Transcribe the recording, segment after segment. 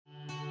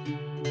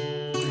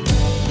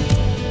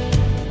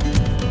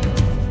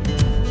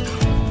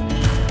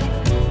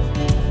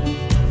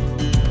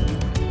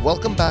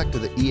Welcome back to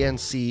the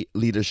ENC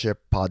Leadership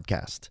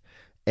Podcast.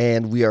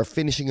 And we are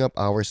finishing up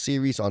our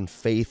series on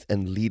faith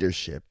and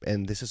leadership.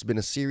 And this has been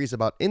a series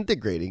about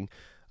integrating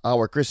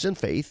our Christian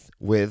faith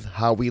with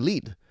how we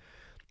lead.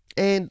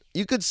 And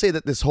you could say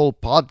that this whole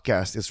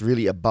podcast is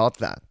really about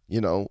that,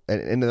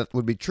 and that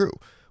would be true,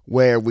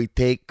 where we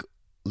take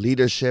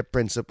leadership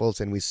principles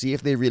and we see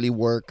if they really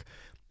work,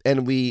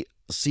 and we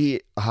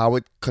see how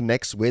it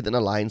connects with and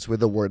aligns with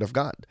the Word of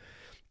God.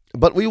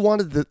 But we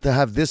wanted to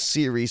have this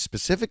series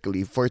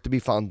specifically for it to be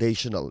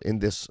foundational in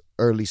this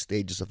early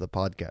stages of the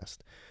podcast.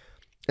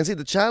 And see,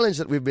 the challenge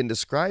that we've been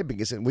describing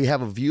is that we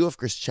have a view of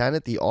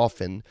Christianity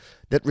often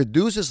that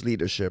reduces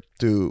leadership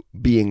to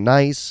being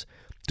nice,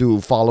 to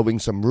following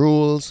some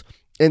rules,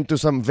 and to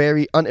some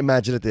very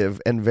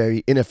unimaginative and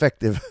very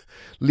ineffective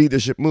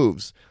leadership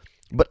moves.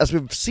 But as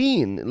we've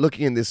seen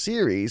looking in this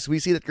series, we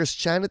see that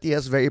Christianity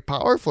has very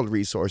powerful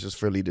resources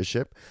for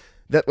leadership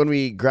that when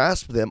we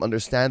grasp them,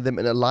 understand them,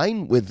 and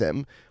align with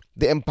them,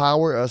 they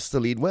empower us to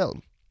lead well.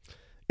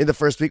 In the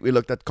first week, we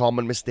looked at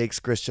common mistakes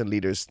Christian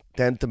leaders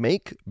tend to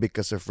make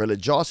because of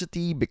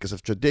religiosity, because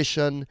of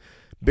tradition,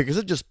 because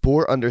of just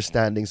poor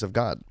understandings of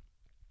God.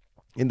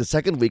 In the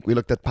second week, we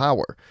looked at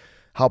power,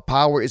 how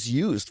power is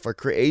used for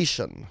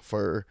creation,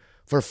 for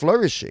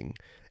flourishing,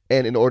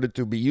 and in order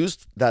to be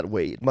used that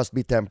way, it must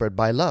be tempered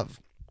by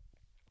love.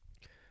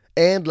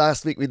 And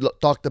last week, we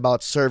talked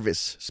about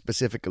service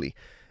specifically.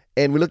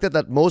 And we looked at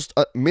that most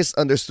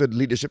misunderstood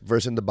leadership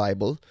verse in the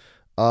Bible,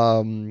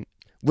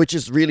 which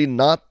is really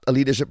not a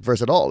leadership verse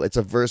at all. It's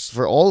a verse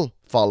for all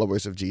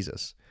followers of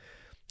Jesus.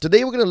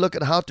 Today, we're going to look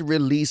at how to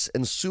release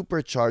and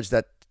supercharge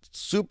that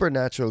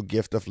supernatural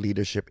gift of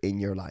leadership in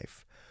your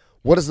life.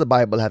 What does the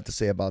Bible have to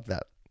say about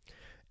that?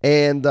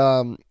 And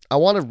I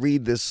want to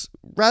read this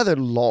rather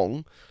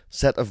long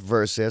set of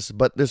verses,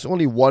 but there's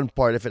only one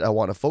part of it I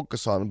want to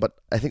focus on, but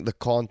I think the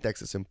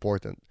context is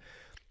important.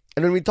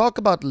 And when we talk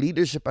about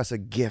leadership as a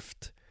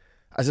gift,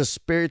 as a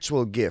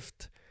spiritual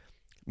gift,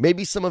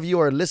 maybe some of you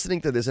are listening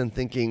to this and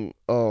thinking,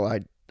 oh,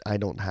 I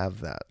don't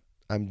have that.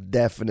 I'm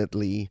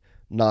definitely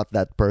not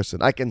that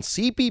person. I can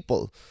see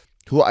people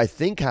who I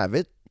think have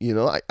it.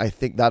 I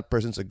think that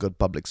person's a good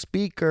public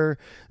speaker.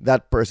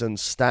 That person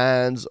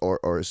stands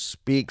or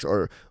speaks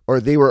or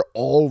they were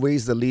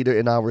always the leader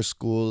in our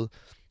school.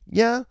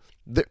 Yeah,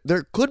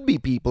 there could be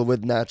people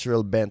with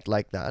natural bent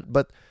like that,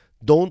 but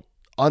don't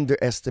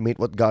underestimate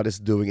what God is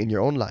doing in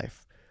your own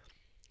life.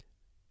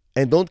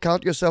 And don't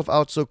count yourself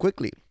out so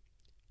quickly.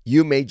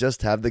 You may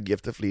just have the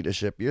gift of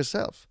leadership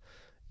yourself.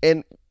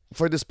 And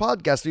for this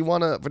podcast,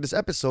 for this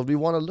episode, we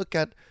want to look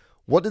at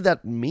what did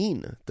that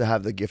mean to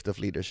have the gift of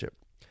leadership.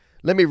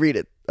 Let me read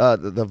it,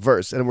 the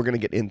verse, and we're going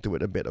to get into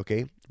it a bit,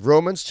 okay?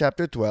 Romans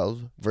chapter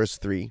 12, verse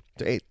 3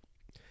 to 8.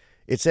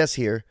 It says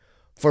here,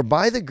 "For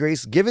by the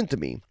grace given to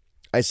me,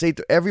 I say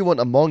to everyone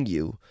among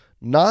you,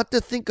 not to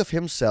think of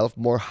himself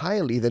more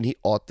highly than he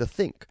ought to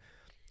think,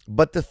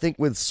 but to think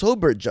with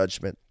sober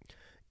judgment,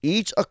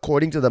 each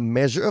according to the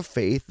measure of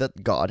faith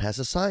that God has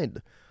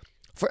assigned.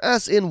 For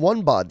as in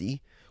one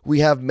body we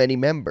have many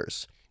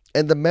members,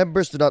 and the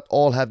members do not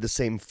all have the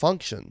same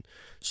function,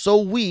 so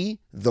we,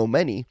 though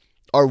many,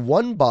 are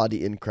one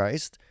body in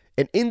Christ,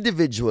 and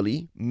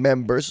individually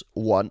members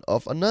one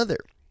of another,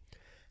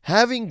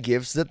 having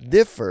gifts that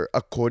differ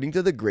according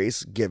to the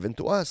grace given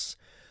to us.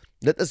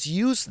 Let us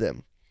use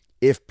them.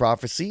 If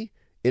prophecy,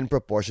 in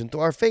proportion to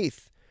our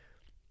faith.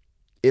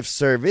 If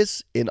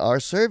service, in our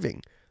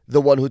serving.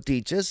 The one who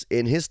teaches,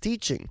 in his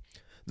teaching.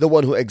 The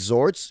one who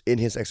exhorts, in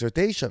his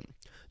exhortation.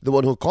 The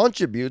one who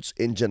contributes,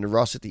 in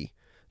generosity.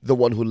 The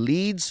one who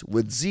leads,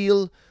 with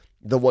zeal.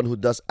 The one who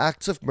does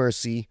acts of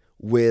mercy,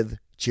 with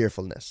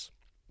cheerfulness."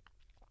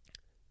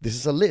 This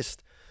is a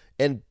list.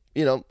 And,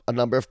 a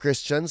number of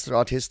Christians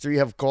throughout history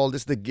have called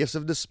this the gifts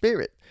of the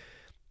Spirit.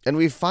 And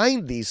we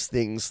find these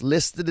things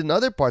listed in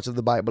other parts of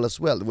the Bible as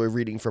well. We're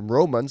reading from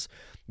Romans,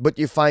 but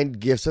you find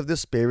gifts of the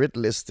Spirit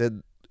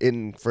listed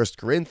in 1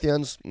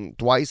 Corinthians,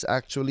 twice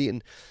actually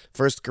in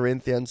 1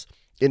 Corinthians,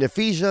 in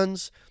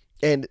Ephesians,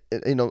 and,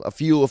 a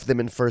few of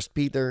them in 1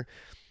 Peter.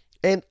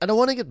 And I don't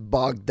want to get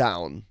bogged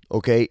down,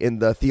 okay, in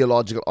the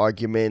theological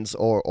arguments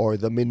or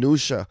the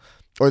minutia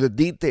or the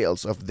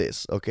details of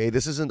this, okay?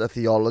 This isn't a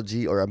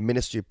theology or a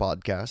ministry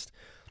podcast,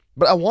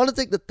 but I want to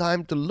take the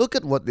time to look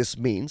at what this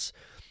means,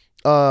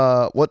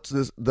 what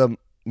the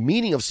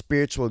meaning of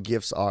spiritual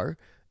gifts are,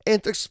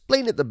 and to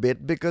explain it a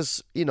bit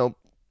because,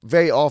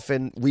 very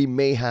often we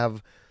may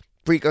have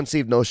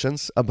preconceived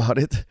notions about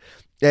it,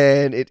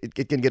 and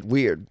it can get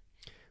weird.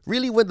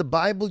 Really, when the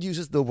Bible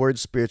uses the word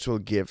spiritual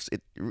gifts,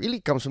 it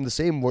really comes from the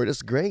same word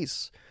as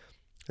grace.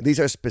 These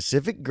are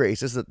specific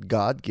graces that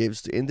God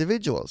gives to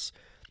individuals.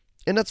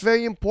 And that's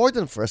very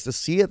important for us to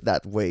see it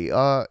that way.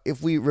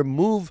 If we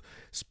remove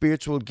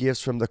spiritual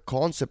gifts from the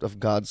concept of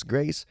God's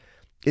grace,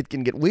 it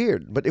can get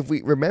weird. But if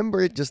we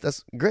remember it just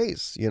as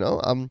grace,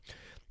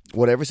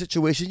 whatever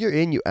situation you're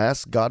in, you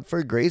ask God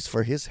for grace,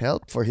 for His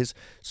help, for His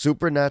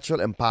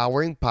supernatural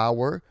empowering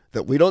power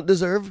that we don't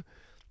deserve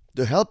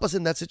to help us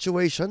in that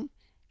situation.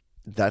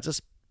 That's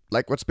just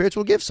like what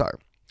spiritual gifts are.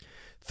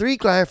 three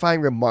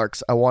clarifying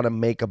remarks I want to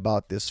make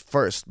about this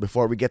first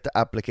before we get to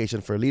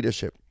application for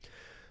leadership.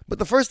 But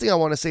the first thing I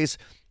want to say is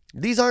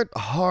these aren't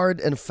hard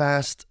and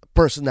fast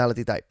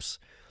personality types.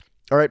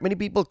 All right, many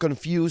people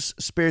confuse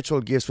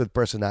spiritual gifts with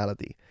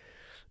personality.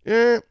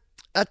 That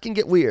can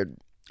get weird.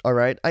 All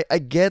right, I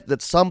get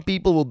that some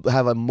people will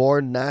have a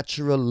more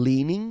natural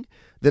leaning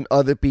than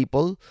other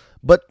people,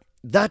 but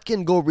that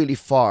can go really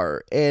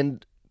far,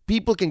 and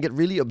people can get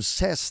really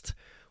obsessed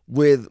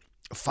with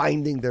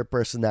finding their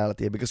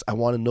personality because I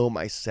want to know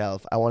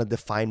myself. I want to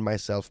define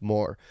myself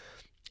more.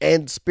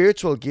 And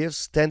spiritual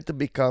gifts tend to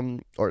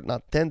become, or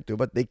not tend to,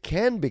 but they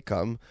can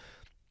become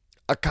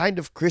a kind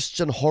of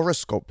Christian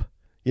horoscope,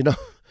 you know,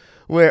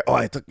 where,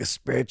 I took the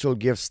spiritual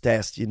gifts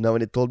test, and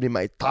it told me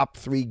my top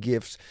 3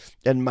 gifts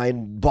and my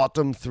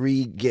bottom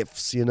 3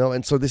 gifts,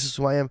 and so this is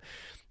who I am.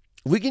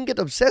 We can get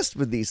obsessed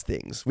with these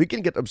things. We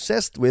can get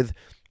obsessed with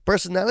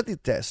personality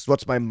tests.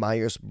 What's my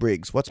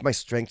Myers-Briggs? What's my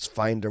Strengths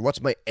Finder?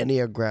 What's my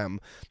Enneagram?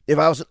 If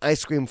I was an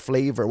ice cream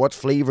flavor, what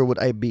flavor would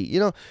I be?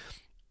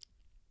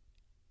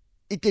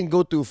 It can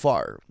go too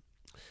far.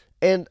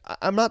 And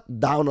I'm not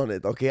down on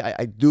it, okay?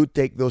 I do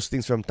take those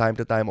things from time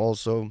to time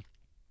also.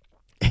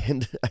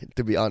 And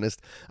to be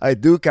honest, I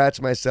do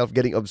catch myself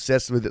getting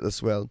obsessed with it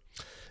as well.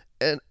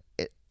 And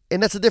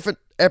that's a different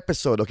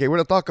episode, okay? We're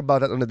going to talk about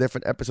that on a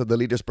different episode, the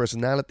leader's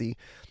personality.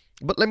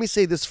 But let me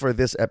say this for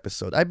this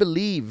episode. I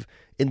believe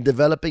in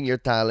developing your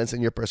talents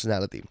and your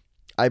personality.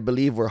 I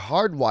believe we're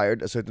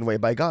hardwired a certain way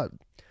by God.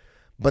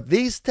 But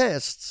these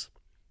tests,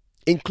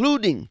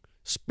 including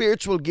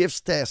spiritual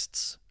gifts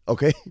tests,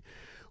 okay,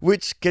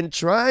 which can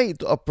try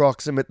to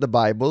approximate the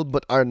Bible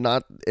but are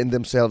not in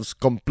themselves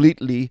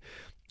completely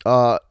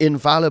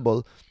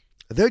infallible,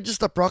 they're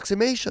just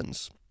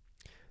approximations.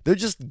 They're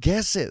just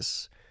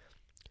guesses.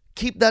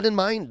 Keep that in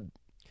mind.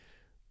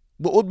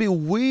 What would be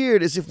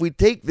weird is if we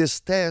take this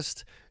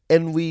test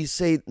and we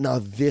say, now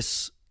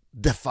this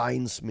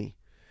defines me.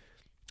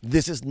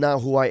 This is now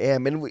who I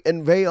am.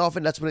 And very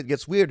often that's when it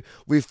gets weird.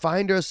 We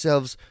find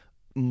ourselves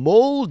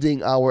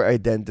molding our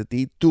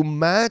identity to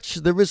match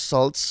the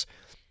results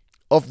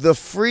of the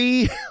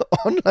free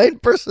online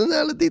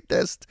personality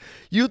test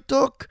you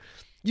took.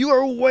 You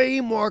are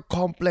way more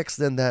complex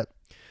than that.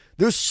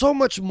 There's so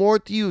much more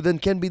to you than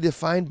can be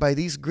defined by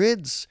these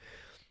grids.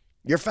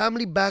 Your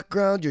family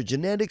background, your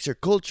genetics, your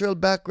cultural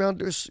background,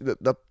 there's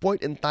the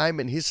point in time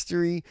in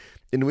history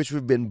in which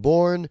we've been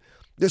born.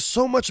 There's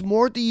so much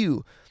more to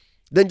you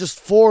than just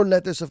 4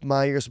 letters of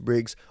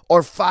Myers-Briggs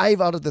or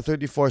 5 out of the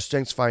 34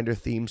 Strengths Finder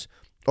themes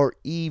or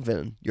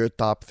even your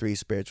top 3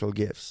 spiritual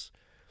gifts.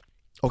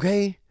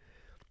 Okay?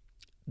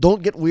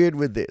 Don't get weird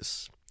with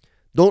this.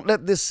 Don't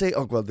let this say,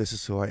 this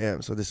is who I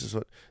am. So this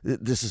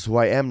is who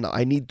I am now.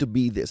 I need to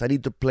be this. I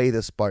need to play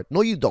this part.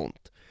 No, you don't.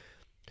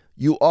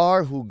 You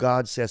are who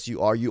God says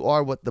you are. You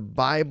are what the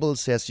Bible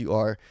says you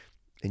are.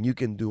 And you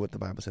can do what the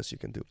Bible says you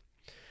can do.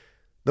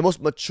 The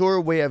most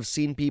mature way I've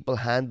seen people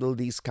handle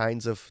these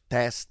kinds of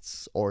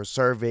tests or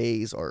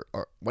surveys or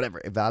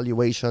whatever,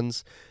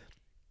 evaluations,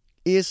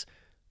 is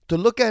to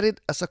look at it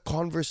as a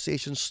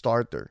conversation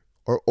starter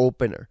or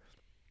opener.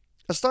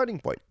 A starting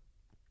point.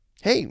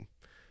 Hey,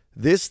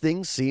 this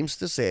thing seems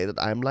to say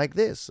that I'm like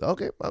this.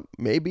 Okay, well,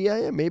 maybe I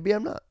am, maybe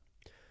I'm not.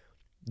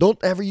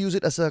 Don't ever use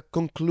it as a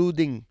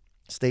concluding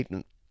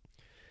statement.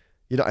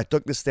 I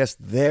took this test,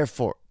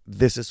 therefore,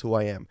 this is who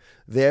I am.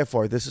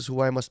 Therefore, this is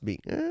who I must be.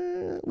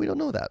 We don't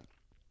know that.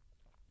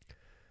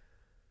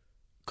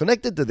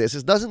 Connected to this,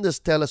 it doesn't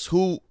just tell us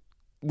who,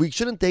 we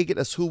shouldn't take it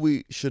as who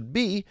we should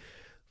be.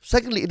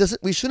 Secondly,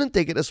 we shouldn't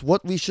take it as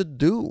what we should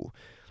do.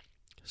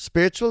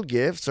 Spiritual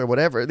gifts or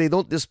whatever, they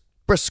don't just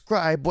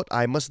prescribe what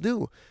I must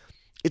do.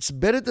 It's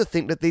better to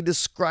think that they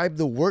describe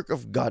the work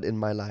of God in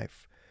my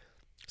life.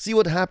 See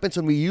what happens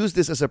when we use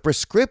this as a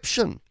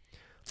prescription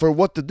for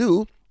what to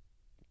do.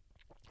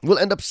 We'll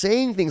end up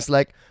saying things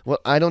like,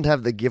 I don't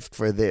have the gift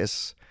for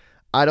this.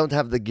 I don't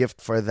have the gift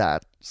for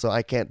that, so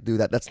I can't do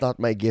that. That's not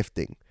my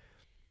gifting.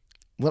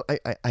 Well,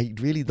 I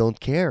really don't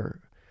care.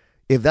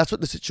 If that's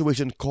what the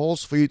situation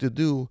calls for you to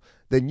do,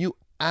 then you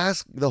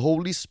ask the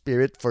Holy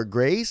Spirit for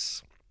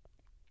grace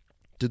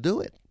to do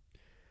it.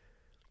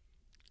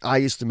 I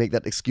used to make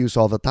that excuse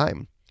all the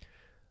time.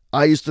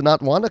 I used to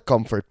not want to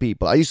comfort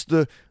people. I used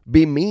to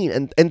be mean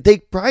and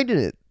take pride in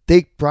it.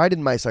 Take pride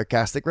in my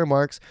sarcastic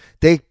remarks.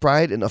 Take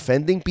pride in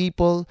offending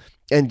people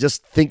and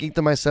just thinking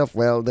to myself,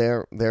 well,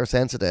 they're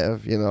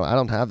sensitive. I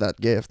don't have that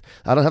gift.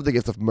 I don't have the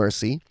gift of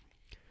mercy.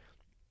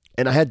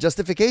 And I had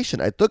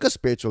justification. I took a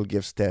spiritual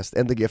gifts test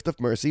and the gift of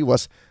mercy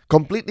was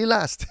completely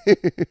last.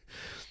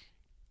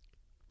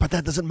 But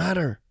that doesn't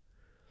matter.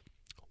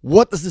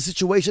 What does the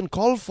situation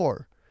call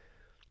for?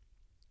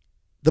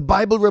 The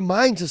Bible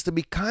reminds us to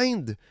be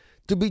kind,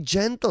 to be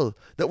gentle,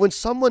 that when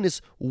someone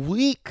is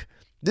weak,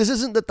 this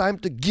isn't the time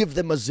to give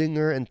them a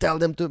zinger and tell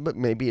them to, but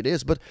maybe it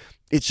is, but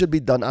it should be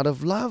done out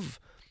of love.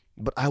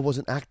 But I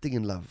wasn't acting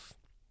in love.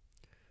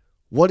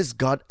 What is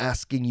God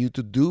asking you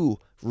to do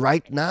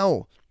right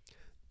now?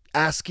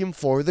 Ask Him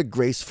for the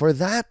grace for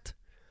that.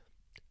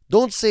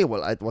 Don't say,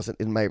 it wasn't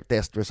in my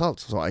test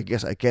results, so I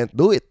guess I can't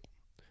do it.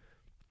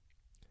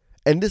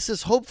 And this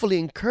is hopefully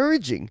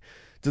encouraging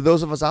to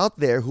those of us out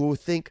there who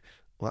think,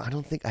 well, I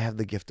don't think I have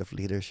the gift of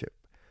leadership.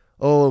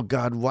 Oh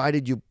God, why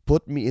did you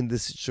put me in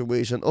this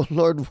situation? Oh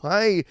Lord,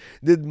 why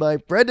did my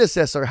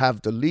predecessor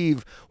have to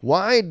leave?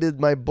 Why did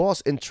my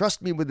boss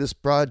entrust me with this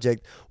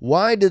project?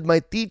 Why did my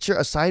teacher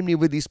assign me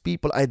with these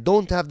people? I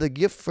don't have the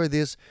gift for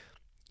this.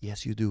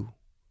 Yes, you do.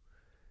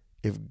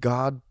 If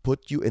God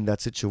put you in that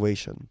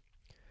situation,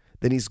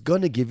 then He's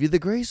going to give you the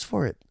grace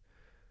for it.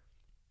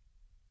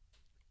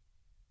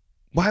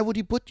 Why would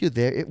He put you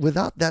there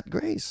without that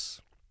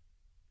grace?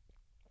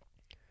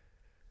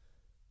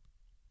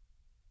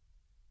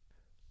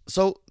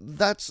 So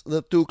that's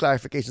the two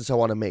clarifications I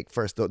want to make.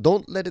 First, though,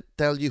 don't let it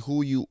tell you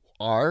who you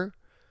are.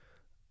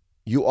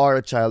 You are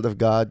a child of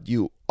God.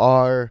 You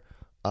are,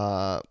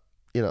 a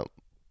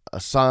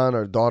son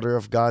or daughter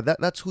of God.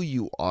 That's who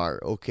you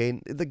are,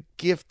 okay? The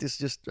gift is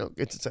just,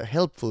 it's a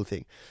helpful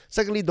thing.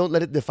 Secondly, don't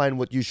let it define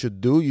what you should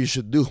do. You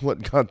should do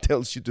what God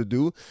tells you to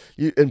do.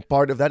 And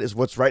part of that is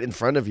what's right in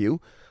front of you,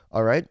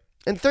 all right?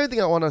 And third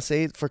thing I want to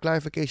say for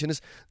clarification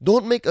is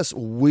don't make us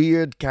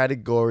weird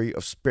category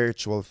of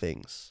spiritual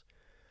things.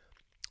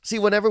 See,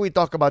 whenever we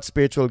talk about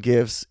spiritual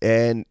gifts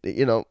and,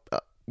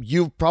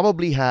 you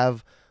probably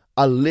have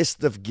a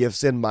list of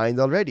gifts in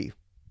mind already.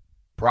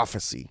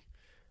 Prophecy,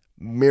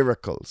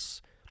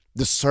 miracles,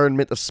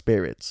 discernment of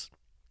spirits.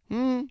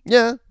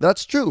 Yeah,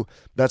 that's true.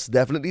 That's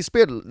definitely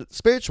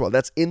spiritual.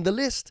 That's in the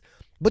list.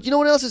 But you know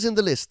what else is in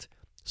the list?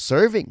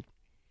 Serving,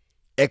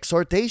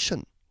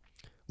 exhortation,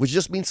 which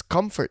just means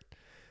comfort,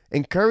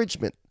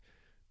 encouragement.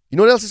 You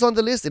know what else is on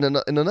the list? In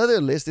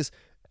another list is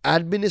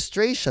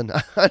administration.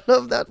 I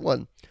love that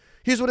one.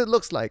 Here's what it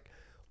looks like.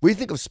 We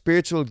think of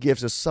spiritual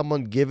gifts as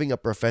someone giving a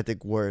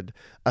prophetic word,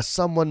 as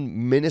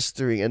someone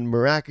ministering, and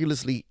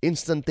miraculously,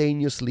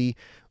 instantaneously,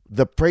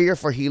 the prayer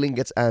for healing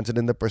gets answered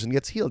and the person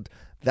gets healed.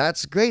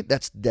 That's great.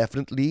 That's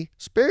definitely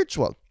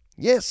spiritual.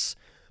 Yes.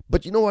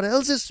 But you know what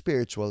else is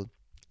spiritual?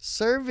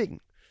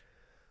 Serving.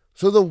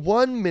 So the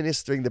one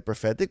ministering the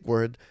prophetic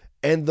word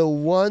and the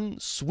one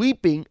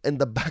sweeping in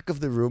the back of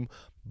the room,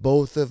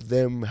 both of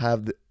them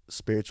have the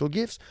spiritual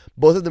gifts.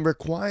 Both of them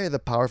require the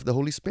power of the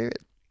Holy Spirit.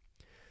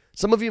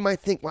 Some of you might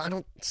think, well, I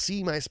don't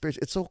see my spirit.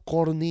 It's so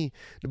corny.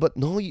 But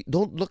no, you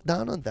don't look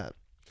down on that.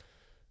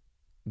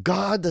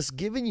 God has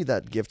given you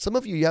that gift. Some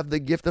of you have the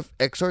gift of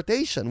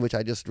exhortation, which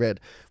I just read,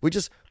 which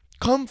is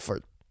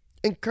comfort,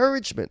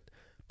 encouragement.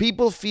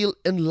 People feel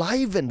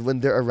enlivened when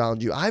they're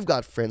around you. I've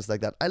got friends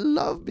like that. I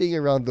love being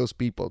around those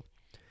people.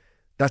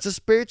 That's a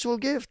spiritual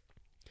gift.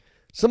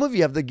 Some of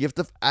you have the gift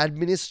of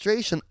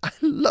administration. I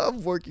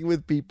love working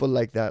with people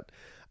like that.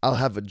 I'll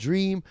have a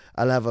dream,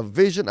 I'll have a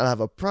vision, I'll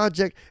have a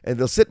project, and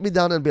they'll sit me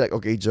down and be like,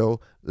 okay,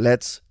 Joe,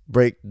 let's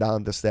break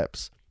down the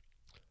steps.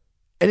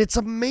 And it's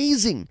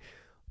amazing.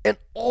 And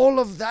all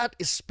of that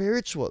is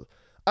spiritual.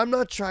 I'm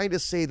not trying to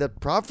say that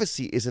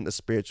prophecy isn't a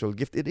spiritual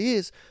gift. It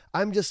is.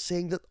 I'm just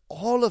saying that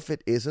all of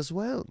it is as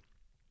well.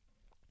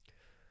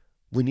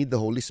 We need the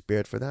Holy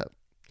Spirit for that.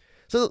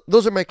 So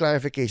those are my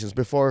clarifications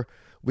before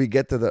we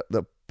get to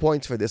the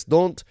points for this.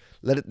 Don't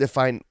let it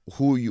define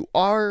who you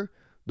are.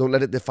 Don't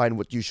let it define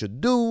what you should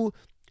do.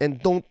 And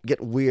don't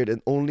get weird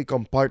and only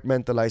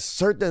compartmentalize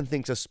certain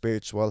things as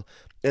spiritual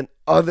and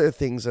other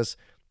things as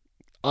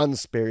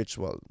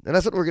unspiritual. And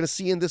that's what we're going to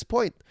see in this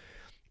point.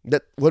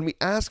 That when we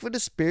ask for the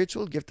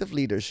spiritual gift of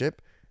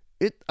leadership,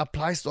 it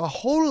applies to a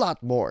whole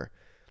lot more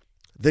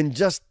than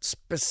just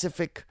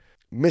specific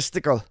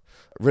mystical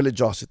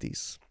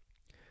religiosities.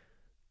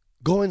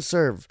 Go and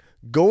serve.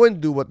 Go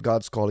and do what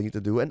God's calling you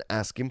to do and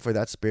ask Him for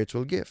that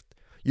spiritual gift.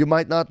 You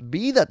might not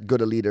be that good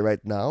a leader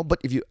right now, but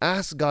if you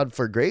ask God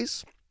for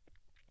grace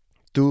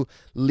to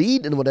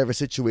lead in whatever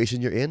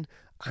situation you're in,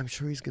 I'm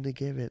sure He's going to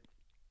give it.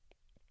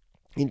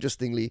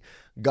 Interestingly,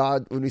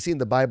 God, when we see in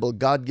the Bible,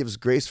 God gives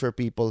grace for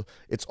people.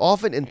 It's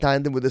often in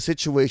tandem with the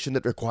situation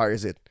that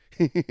requires it.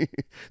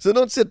 So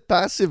don't sit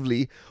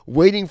passively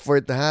waiting for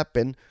it to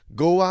happen.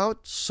 Go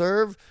out,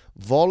 serve,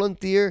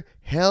 volunteer,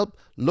 help,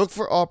 look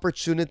for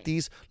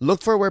opportunities,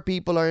 look for where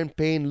people are in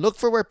pain, look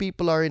for where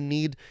people are in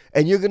need,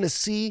 and you're going to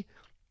see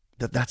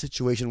that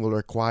situation will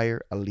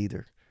require a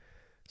leader.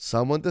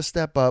 Someone to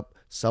step up,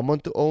 someone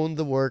to own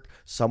the work,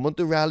 someone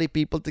to rally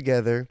people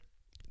together.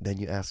 Then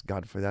you ask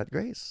God for that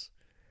grace.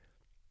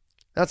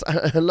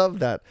 I love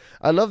that.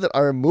 I love that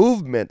our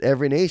movement,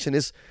 Every Nation,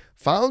 is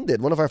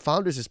founded. One of our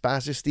founders is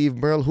Pastor Steve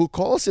Merle, who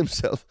calls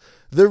himself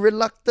the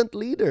reluctant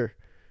leader.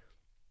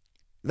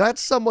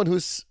 That's someone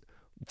who's,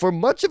 for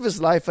much of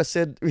his life, has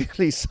said,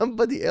 really,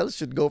 somebody else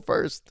should go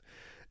first.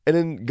 And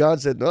then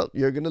God said, well,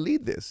 you're going to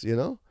lead this,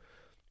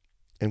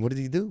 And what did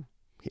he do?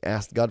 He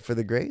asked God for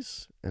the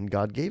grace, and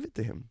God gave it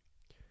to him.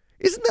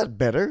 Isn't that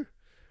better?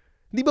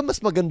 Di ba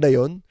mas maganda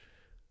yon?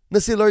 Na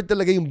si Lord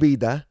talaga yung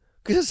bida?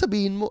 Kasi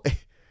sabihin mo,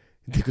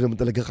 hindi ko naman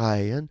talaga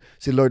kaya yan.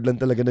 Si Lord lang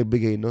talaga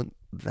nagbigay nun.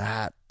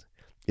 That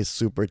is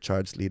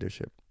supercharged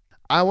leadership.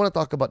 I want to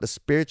talk about the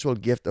spiritual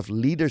gift of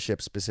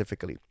leadership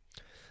specifically.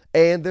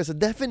 And there's a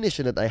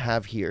definition that I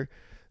have here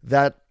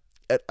that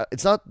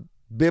it's not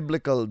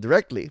biblical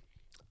directly.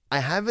 I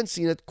haven't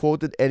seen it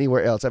quoted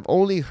anywhere else. I've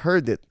only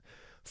heard it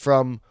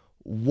from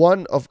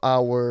one of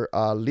our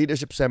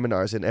leadership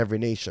seminars in Every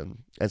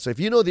Nation. And so if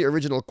you know the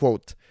original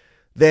quote,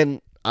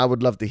 then I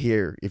would love to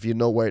hear if you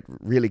know where it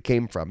really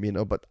came from,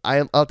 But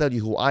I'll tell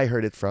you who I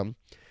heard it from.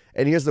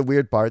 And here's the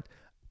weird part.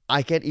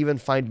 I can't even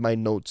find my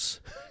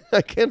notes.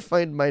 I can't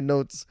find my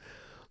notes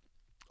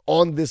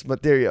on this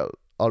material.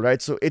 All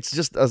right. So it's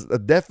just a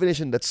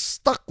definition that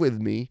stuck with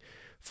me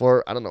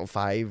for, I don't know,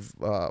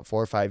 4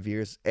 or 5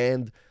 years.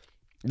 And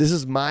this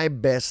is my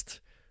best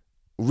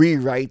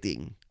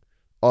rewriting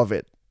of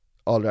it.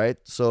 All right.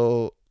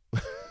 So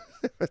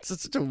it's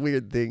such a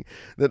weird thing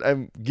that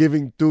I'm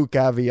giving 2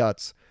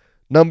 caveats.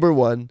 Number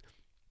 1,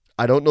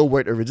 I don't know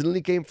where it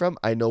originally came from.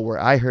 I know where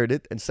I heard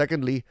it. And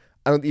secondly,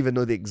 I don't even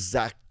know the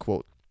exact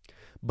quote.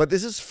 But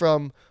this is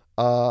from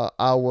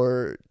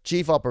our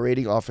Chief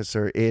Operating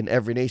Officer in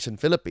Every Nation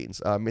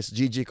Philippines, Miss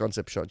Gigi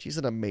Concepcion. She's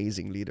an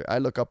amazing leader. I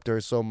look up to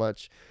her so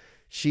much.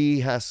 She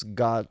has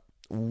got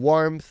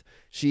warmth.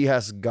 She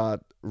has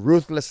got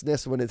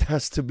ruthlessness when it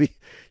has to be.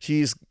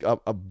 She's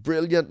a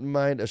brilliant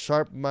mind, a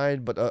sharp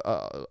mind, but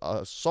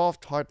a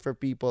soft heart for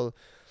people.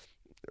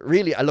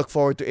 Really, I look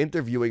forward to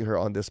interviewing her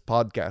on this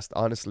podcast,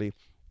 honestly.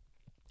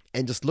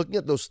 And just looking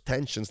at those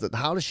tensions, that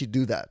how does she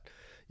do that?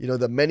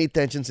 The many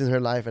tensions in her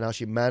life and how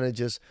she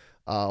manages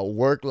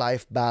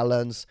work-life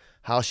balance,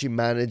 how she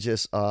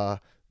manages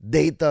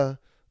data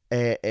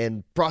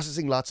and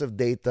processing lots of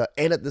data,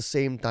 and at the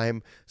same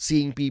time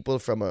seeing people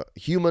from a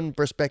human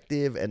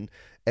perspective and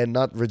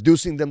not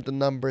reducing them to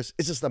numbers.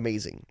 It's just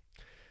amazing.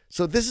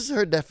 So this is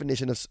her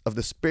definition of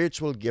the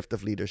spiritual gift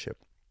of leadership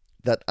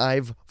that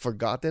I've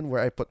forgotten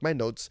where I put my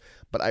notes,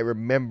 but I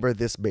remember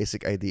this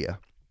basic idea.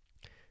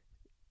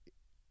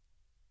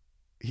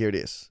 Here it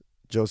is.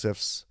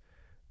 Joseph's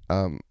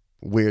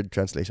weird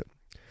translation.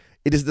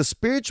 It is the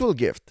spiritual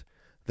gift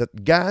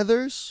that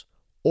gathers,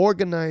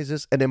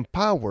 organizes, and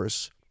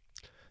empowers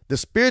the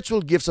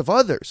spiritual gifts of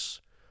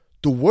others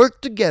to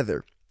work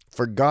together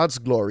for God's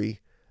glory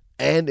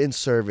and in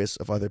service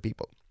of other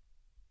people.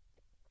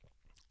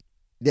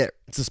 There,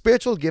 it's a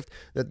spiritual gift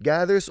that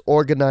gathers,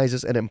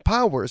 organizes, and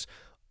empowers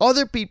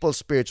other people's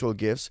spiritual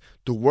gifts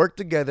to work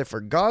together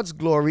for God's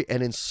glory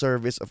and in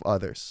service of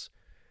others.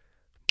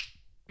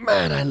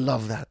 Man, I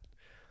love that.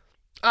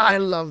 I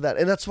love that.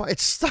 And that's why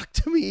it's stuck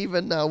to me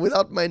even now.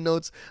 Without my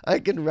notes, I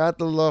can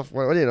rattle off,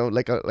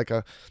 like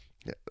a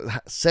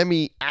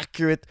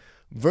semi-accurate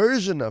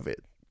version of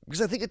it.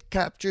 Because I think it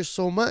captures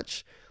so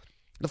much.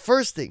 The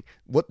first thing,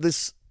 what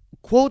this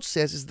quote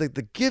says is that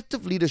the gift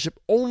of leadership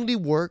only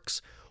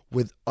works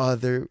with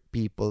other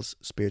people's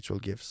spiritual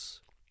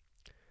gifts.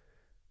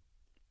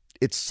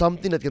 It's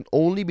something that can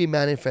only be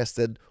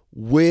manifested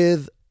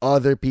with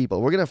other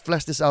people. We're going to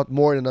flesh this out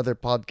more in another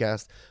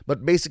podcast.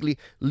 But basically,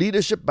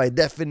 leadership by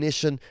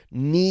definition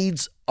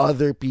needs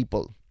other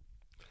people.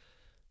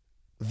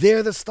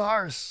 They're the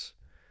stars.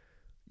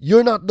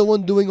 You're not the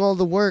one doing all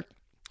the work.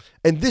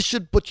 And this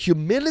should put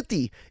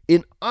humility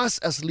in us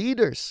as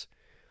leaders.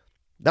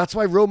 That's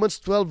why Romans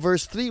 12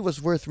 verse 3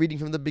 was worth reading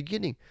from the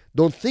beginning.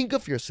 Don't think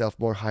of yourself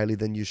more highly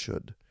than you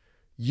should.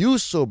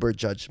 Use sober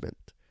judgment.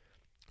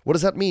 What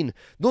does that mean?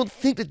 Don't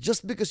think that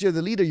just because you're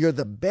the leader, you're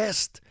the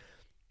best.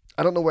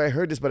 I don't know where I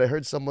heard this, but I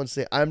heard someone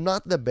say, I'm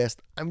not the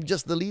best, I'm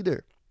just the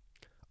leader.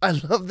 I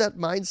love that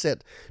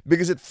mindset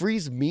because it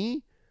frees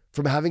me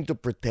from having to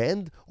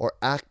pretend or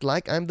act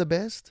like I'm the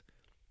best.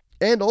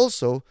 And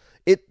also,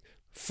 it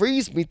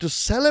frees me to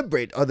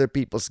celebrate other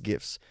people's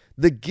gifts,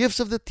 the gifts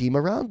of the team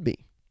around me.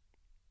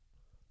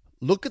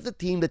 Look at the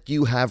team that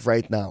you have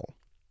right now.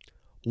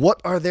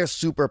 What are their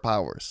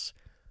superpowers?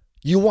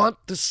 You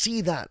want to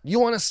see that. You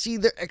want to see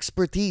their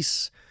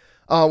expertise.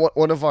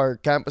 One of our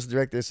campus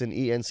directors in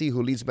ENC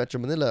who leads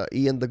Metro Manila,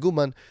 Ian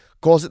Daguman,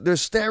 calls it their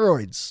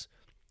steroids.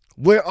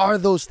 Where are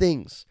those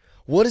things?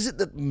 What is it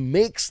that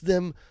makes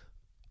them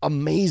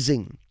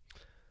amazing?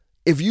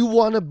 If you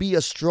want to be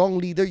a strong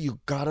leader, you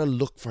got to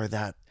look for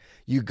that.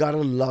 You got to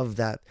love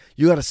that.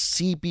 You got to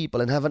see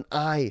people and have an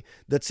eye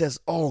that says,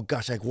 oh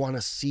gosh, I want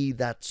to see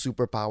that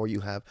superpower you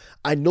have.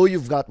 I know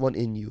you've got one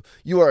in you.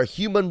 You are a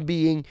human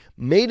being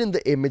made in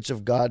the image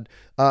of God.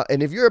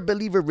 And if you're a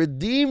believer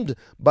redeemed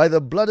by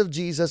the blood of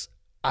Jesus,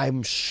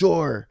 I'm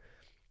sure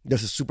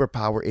there's a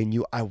superpower in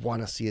you. I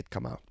want to see it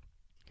come out.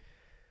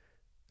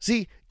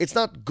 See, it's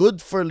not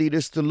good for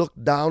leaders to look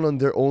down on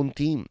their own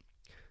team,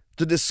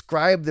 to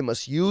describe them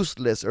as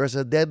useless or as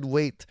a dead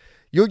weight.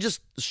 You're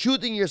just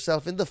shooting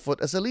yourself in the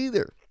foot as a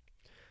leader.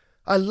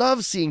 I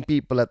love seeing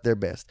people at their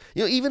best.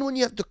 Even when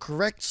you have to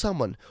correct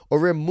someone or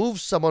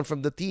remove someone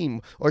from the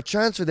team or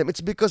transfer them,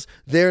 it's because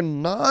they're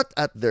not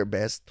at their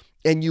best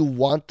and you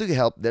want to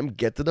help them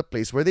get to the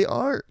place where they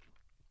are.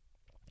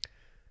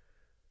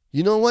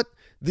 You know what?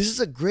 This is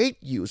a great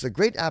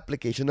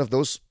application of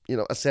those,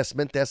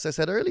 assessment tests I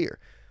said earlier.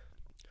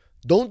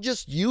 Don't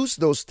just use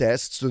those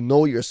tests to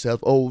know yourself.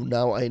 Oh,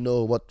 now I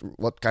know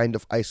what kind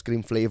of ice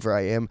cream flavor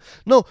I am.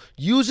 No,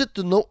 use it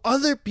to know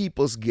other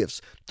people's gifts,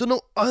 to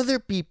know other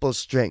people's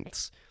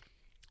strengths.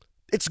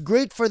 It's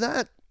great for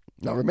that.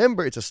 Now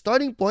remember, it's a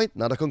starting point,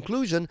 not a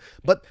conclusion,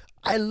 but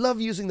I love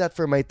using that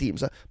for my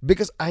teams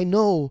because I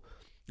know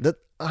that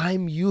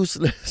I'm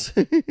useless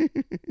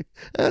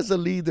as a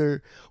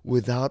leader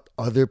without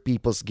other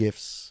people's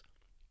gifts.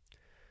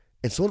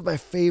 And so one of my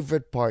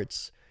favorite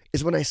parts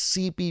is when I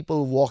see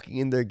people walking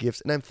in their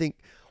gifts and I'm think,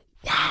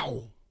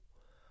 wow,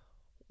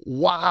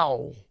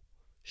 wow,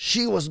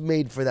 she was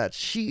made for that.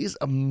 She is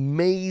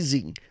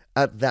amazing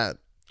at that.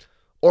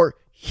 Or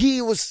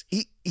he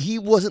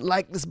wasn't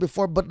like this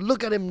before, but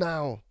look at him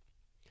now.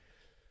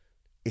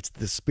 It's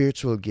the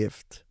spiritual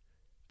gift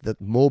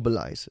that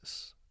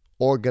mobilizes,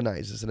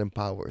 organizes, and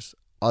empowers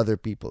other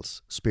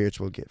people's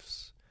spiritual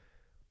gifts.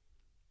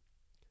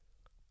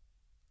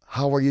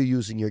 How are you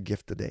using your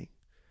gift today?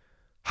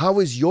 How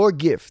is your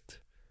gift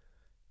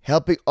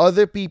helping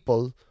other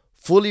people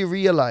fully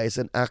realize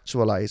and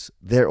actualize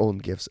their own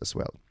gifts as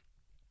well?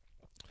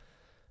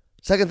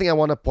 Second thing I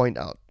want to point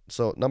out.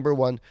 So, number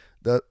one,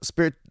 the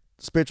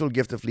spiritual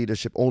gift of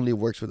leadership only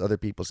works with other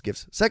people's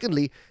gifts.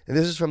 Secondly, and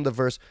this is from the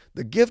verse,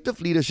 the gift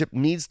of leadership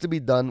needs to be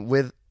done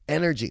with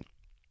energy.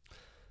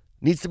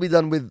 Needs to be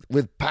done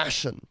with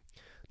passion.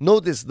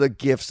 Notice the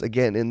gifts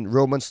again in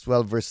Romans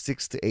 12, verse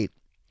 6 to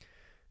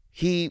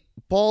 8.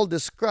 Paul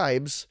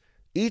describes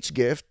each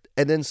gift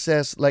and then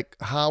says like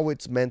how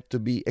it's meant to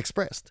be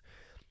expressed.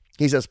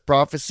 He says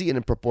prophecy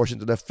in proportion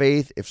to the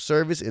faith, if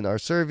service in our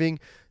serving,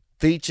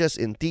 teaches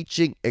in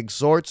teaching,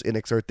 exhorts in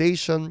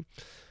exhortation.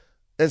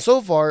 And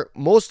so far,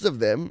 most of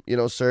them,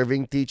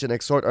 serving, teach, and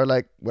exhort are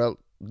like, well,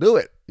 do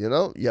it. You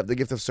have the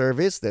gift of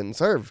service, then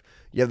serve.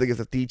 You have the gift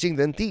of teaching,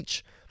 then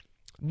teach.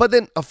 But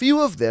then a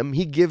few of them,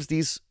 he gives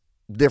these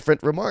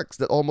different remarks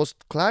that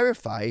almost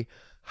clarify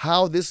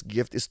how this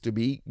gift is to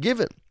be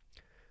given.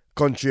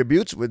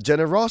 Contributes with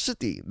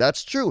generosity.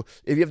 That's true.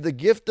 If you have the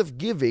gift of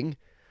giving,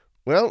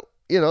 well,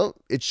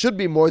 it should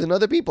be more than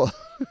other people.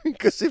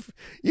 Because if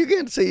you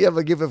can't say you have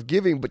a gift of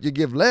giving, but you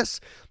give less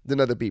than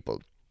other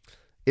people.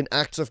 In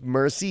acts of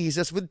mercy, he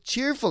says with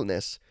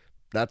cheerfulness.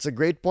 That's a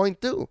great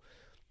point too.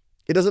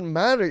 It doesn't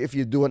matter if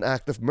you do an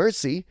act of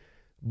mercy,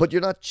 but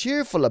you're not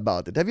cheerful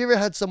about it. Have you ever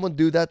had someone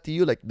do that to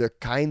you? Like they're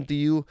kind to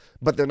you,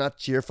 but they're not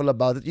cheerful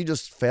about it. You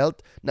just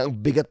felt na ang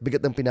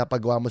bigat-bigat ng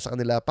pinapagawa mo sa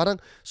kanila. Parang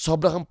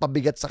sobrang kang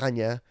pabigat sa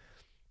kanya.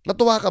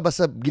 Natuwa ka ba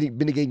sa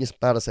binigay niya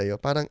para sa'yo?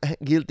 Parang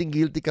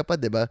guilty ka pa,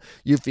 di ba?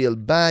 You feel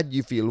bad,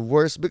 you feel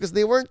worse because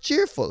they weren't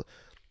cheerful.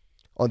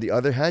 On the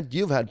other hand,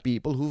 you've had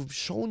people who've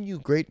shown you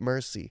great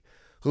mercy,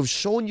 who've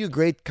shown you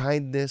great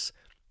kindness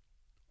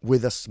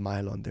with a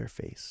smile on their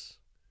face.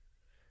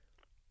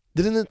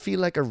 Didn't it feel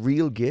like a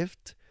real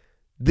gift?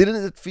 Didn't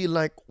it feel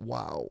like,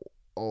 wow,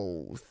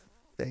 oh,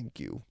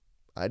 thank you.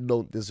 I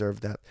don't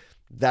deserve that.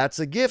 That's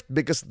a gift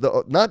because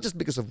not just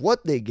because of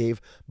what they gave,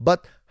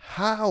 but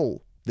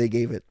how they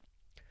gave it.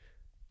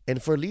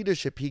 And for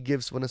leadership, he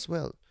gives one as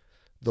well.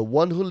 The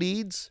one who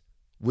leads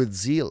with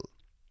zeal.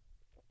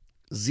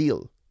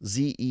 Zeal,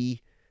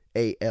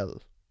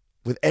 Z-E-A-L.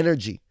 With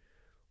energy,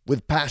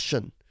 with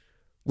passion,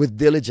 with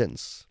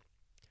diligence.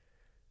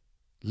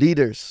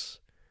 Leaders,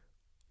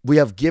 we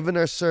have given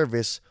our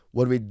service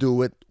when we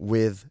do it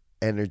with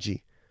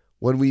energy,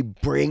 when we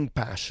bring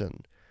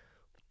passion.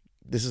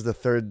 This is the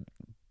third,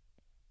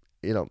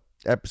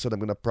 episode I'm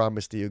going to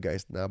promise to you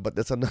guys now, but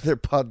that's another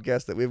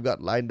podcast that we've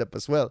got lined up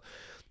as well.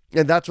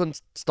 And that's when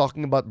it's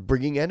talking about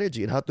bringing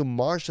energy and how to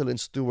marshal and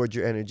steward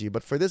your energy.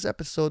 But for this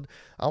episode,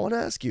 I want to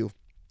ask you,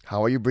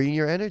 how are you bringing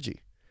your energy?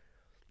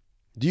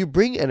 Do you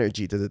bring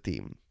energy to the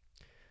team?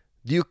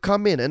 Do you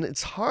come in? And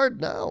it's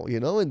hard now,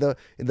 in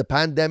the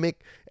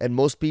pandemic, and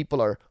most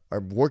people are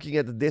working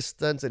at a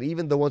distance, and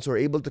even the ones who are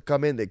able to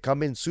come in, they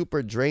come in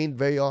super drained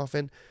very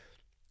often.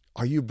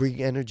 Are you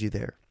bringing energy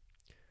there?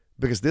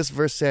 Because this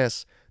verse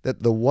says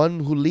that the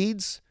one who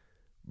leads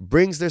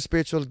brings their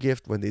spiritual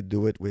gift when they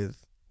do it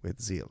with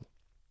zeal.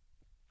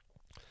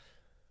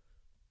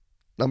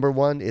 Number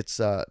one, it's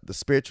the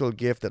spiritual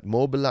gift that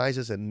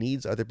mobilizes and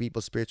needs other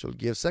people's spiritual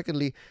gifts.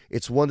 Secondly,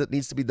 it's one that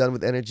needs to be done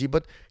with energy.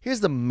 But here's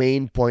the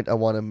main point I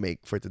want to make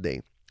for today.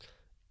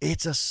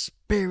 It's a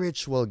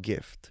spiritual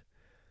gift.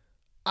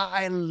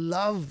 I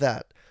love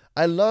that.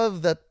 I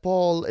love that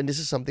Paul, and this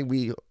is something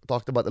we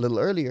talked about a little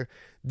earlier,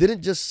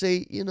 didn't just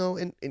say,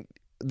 and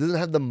didn't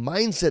have the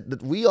mindset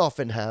that we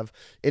often have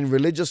in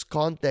religious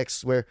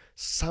contexts where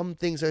some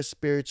things are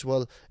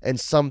spiritual and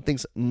some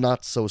things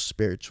not so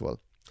spiritual.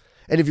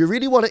 And if you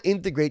really want to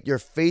integrate your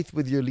faith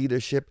with your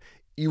leadership,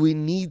 we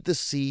need to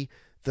see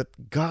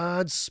that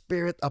God's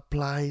Spirit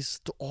applies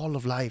to all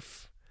of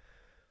life.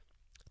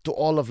 To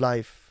all of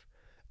life.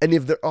 And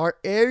if there are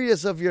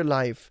areas of your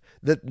life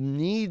that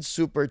need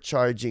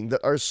supercharging, that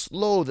are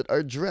slow, that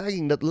are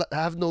dragging, that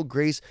have no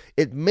grace,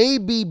 it may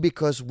be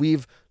because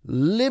we've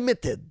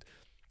limited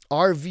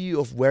our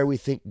view of where we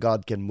think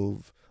God can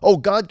move. Oh,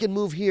 God can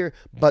move here,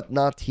 but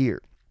not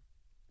here.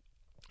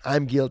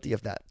 I'm guilty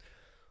of that.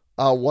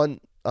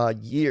 One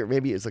year,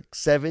 maybe it's like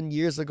 7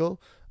 years ago,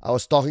 I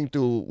was talking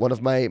to one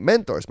of my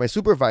mentors, my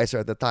supervisor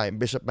at the time,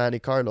 Bishop Manny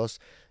Carlos,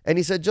 and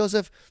he said,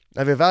 Joseph,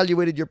 I've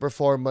evaluated your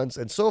performance,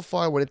 and so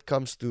far when it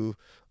comes to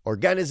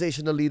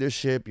organizational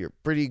leadership, you're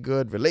pretty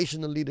good,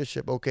 relational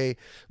leadership, okay,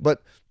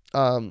 but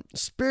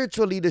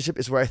spiritual leadership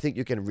is where I think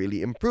you can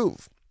really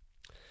improve.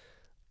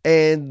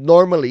 And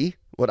normally,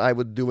 what I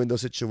would do in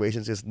those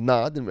situations is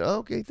nod and, "Oh,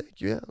 okay,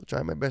 thank you. Yeah, I'll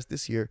try my best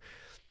this year."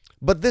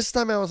 But this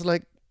time I was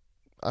like,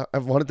 I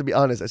wanted to be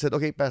honest. I said,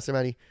 "Okay, Pastor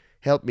Manny,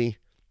 help me.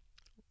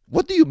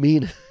 What do you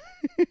mean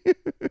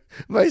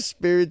by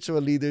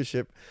spiritual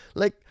leadership?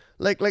 Like,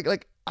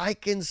 like, I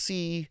can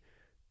see,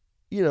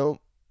 you know,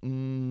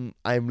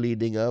 I'm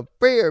leading a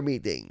prayer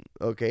meeting.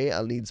 Okay,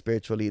 I'll need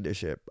spiritual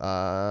leadership.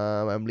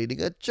 I'm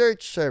leading a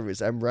church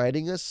service. I'm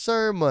writing a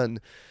sermon.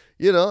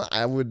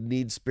 I would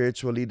need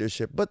spiritual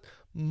leadership. But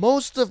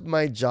most of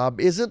my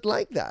job isn't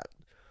like that.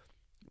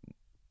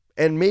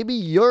 And maybe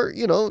you're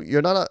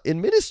not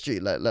in ministry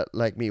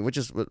like me, which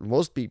is what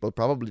most people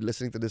probably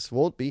listening to this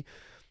won't be.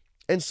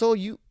 And so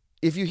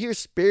if you hear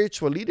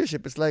spiritual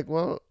leadership, it's like,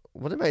 well,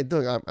 what am I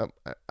doing?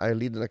 I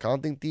lead an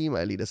accounting team.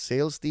 I lead a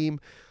sales team.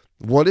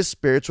 What is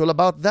spiritual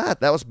about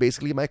that? That was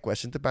basically my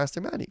question to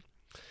Pastor Manny.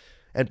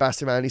 And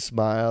Pastor Manny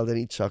smiled and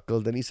he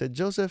chuckled and he said,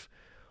 "Joseph,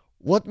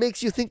 what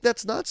makes you think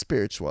that's not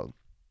spiritual?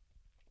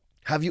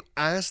 Have you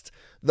asked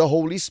the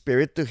Holy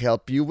Spirit to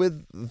help you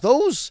with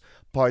those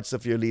parts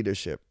of your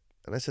leadership?"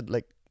 And I said,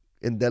 like,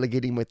 in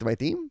delegating to my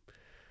team?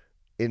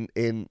 In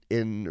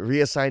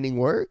reassigning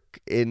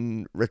work,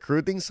 in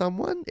recruiting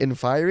someone, in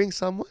firing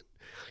someone?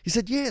 He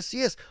said, yes,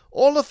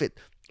 all of it.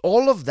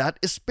 All of that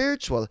is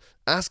spiritual.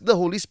 Ask the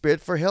Holy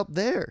Spirit for help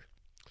there.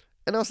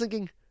 And I was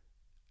thinking,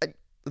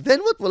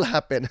 then what will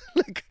happen?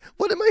 Like,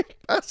 what am I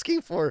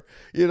asking for?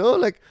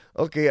 Like,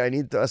 okay, I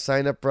need to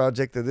assign a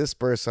project to this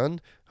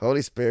person.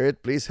 Holy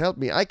Spirit, please help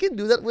me. I can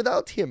do that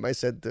without him, I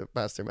said to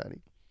Pastor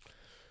Manny.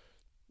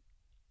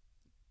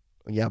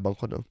 Ang yabang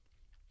ko, no?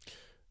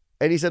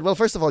 And he said, well,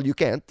 first of all, you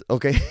can't,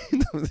 okay?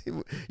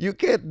 You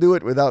can't do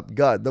it without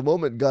God. The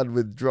moment God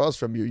withdraws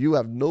from you, you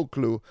have no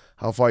clue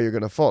how far you're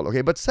going to fall,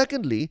 okay? But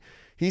secondly,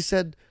 he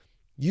said,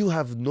 you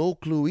have no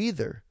clue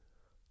either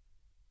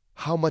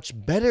how much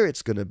better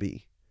it's going to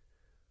be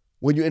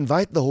when you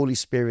invite the Holy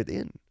Spirit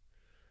in.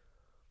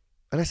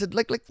 And I said,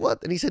 like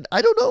what? And he said,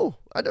 I don't know.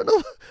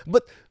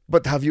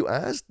 But have you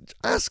asked?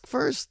 Ask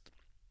first.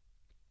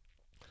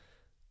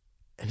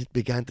 And it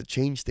began to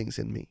change things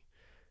in me.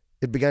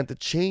 It began to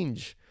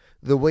change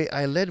the way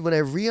I led when I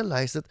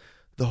realized that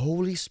the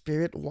Holy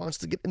Spirit wants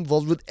to get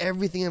involved with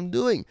everything I'm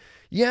doing.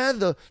 Yeah,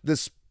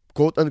 the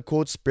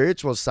quote-unquote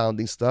spiritual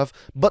sounding stuff,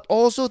 but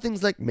also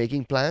things like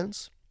making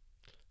plans,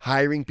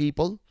 hiring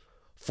people,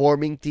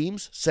 forming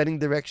teams, setting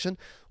direction.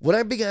 When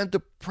I began to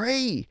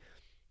pray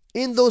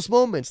in those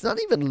moments,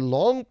 not even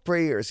long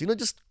prayers,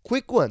 just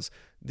quick ones.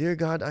 Dear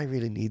God, I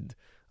really need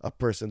a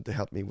person to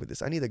help me with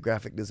this. I need a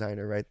graphic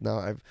designer right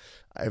now.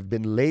 I've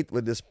been late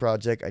with this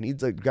project. I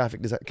need a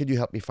graphic designer. Could you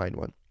help me find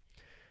one?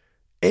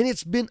 And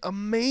it's been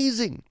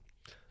amazing.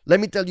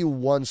 Let me tell you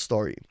one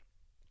story.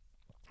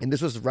 And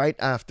this was right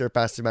after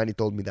Pastor Manny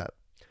told me that.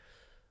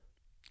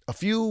 A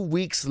few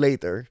weeks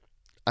later,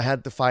 I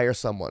had to fire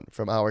someone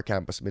from our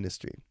campus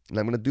ministry. And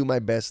I'm going to do my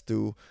best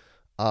to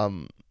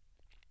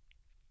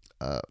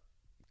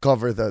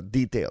cover the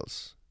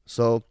details.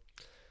 So,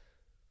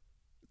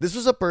 this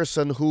was a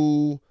person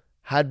who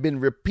had been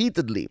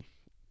repeatedly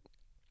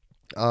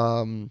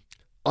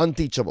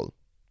unteachable.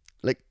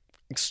 Like,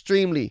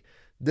 extremely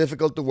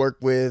difficult to work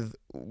with.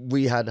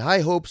 We had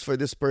high hopes for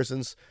this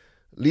person's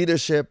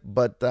leadership,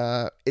 but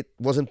it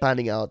wasn't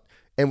panning out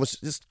and was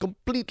just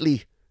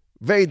completely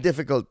very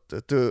difficult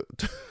to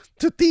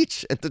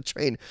teach and to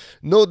train.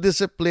 No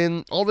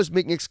discipline, always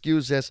making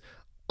excuses,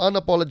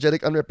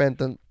 unapologetic,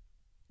 unrepentant,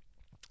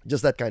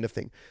 just that kind of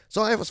thing.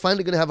 So I was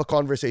finally going to have a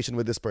conversation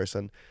with this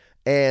person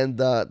and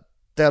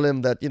tell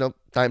him that,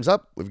 time's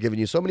up. We've given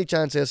you so many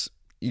chances.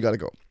 You got to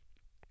go.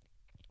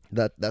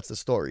 That's the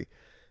story.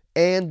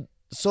 And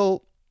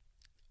so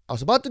I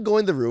was about to go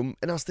in the room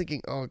and I was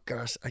thinking, oh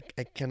gosh,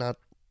 I cannot,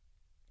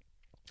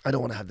 I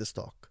don't want to have this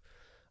talk.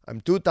 I'm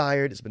too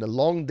tired. It's been a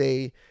long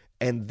day.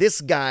 And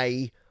this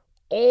guy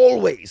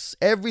always,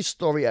 every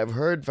story I've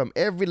heard from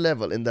every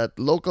level in that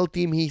local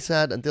team he's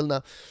had until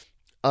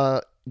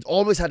now,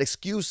 always had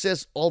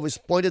excuses, always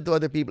pointed to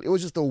other people. It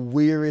was just a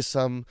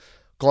wearisome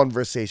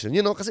conversation.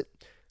 Kasi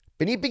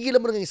pinipigilan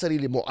mo na yung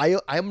sarili mo.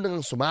 Ayaw mo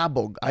nang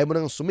sumabog. Ayaw mo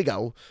nang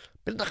sumigaw.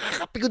 Pero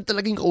nakakapigod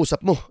talaga yung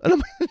kausap mo.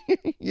 Alam mo,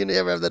 you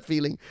never have that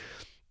feeling.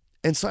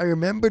 And so I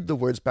remembered the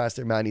words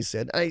Pastor Manny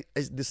said. I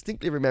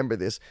distinctly remember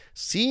this.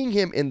 Seeing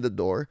him in the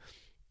door,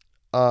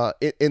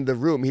 in the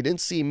room, he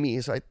didn't see me.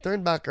 So I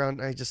turned back around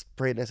and I just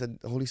prayed and I said,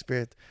 Holy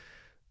Spirit,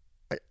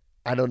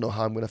 I don't know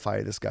how I'm going to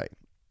fire this guy.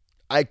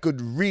 I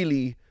could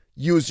really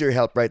use your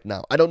help right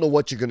now. I don't know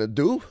what you're going to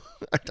do.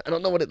 I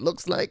don't know what it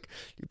looks like.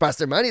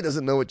 Pastor Manny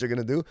doesn't know what you're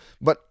going to do.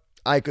 But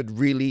I could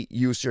really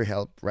use your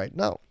help right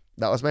now.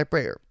 That was my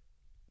prayer.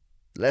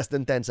 Less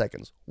than 10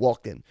 seconds.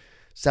 Walked in.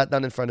 Sat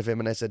down in front of him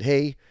and I said,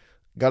 hey,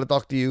 got to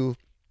talk to you.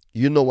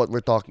 You know what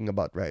we're talking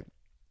about, right?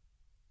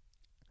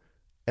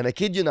 And I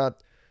kid you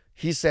not,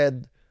 he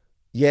said,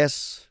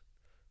 yes,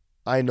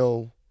 I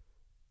know.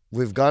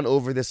 We've gone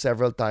over this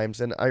several times.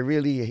 And I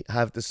really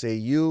have to say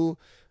you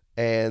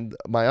and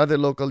my other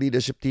local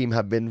leadership team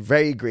have been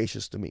very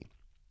gracious to me.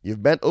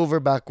 You've bent over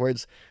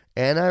backwards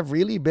and I've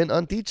really been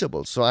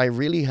unteachable. So I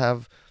really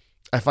have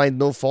I find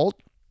no fault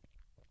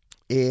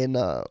in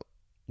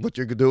what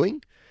you're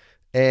doing.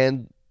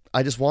 And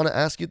I just want to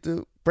ask you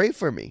to pray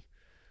for me,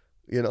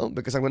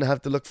 because I'm going to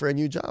have to look for a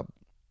new job.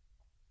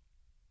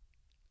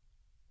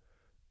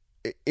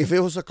 If it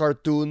was a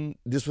cartoon,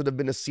 this would have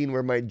been a scene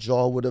where my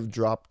jaw would have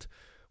dropped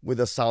with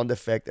a sound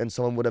effect, and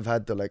someone would have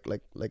had to like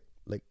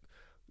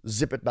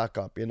zip it back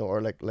up,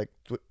 or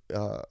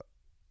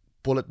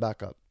pull it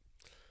back up.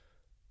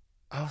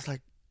 I was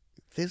like,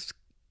 this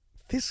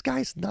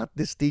guy's not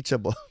this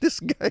teachable. This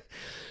guy,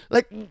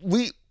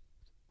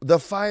 the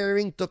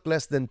firing took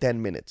less than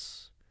 10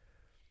 minutes.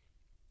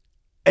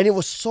 And it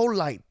was so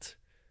light.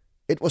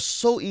 It was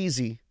so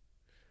easy.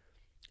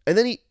 And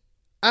then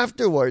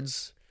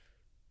afterwards,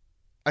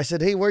 I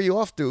said, hey, where are you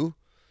off to?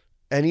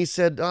 And he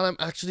said, oh, I'm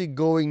actually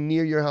going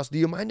near your house. Do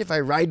you mind if I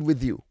ride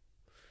with you?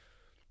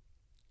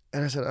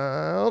 And I said,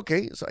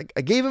 okay. So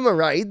I gave him a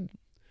ride.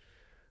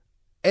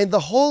 And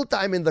the whole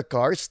time in the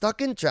car,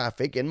 stuck in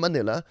traffic in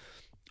Manila,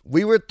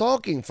 we were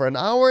talking for an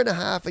hour and a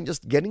half and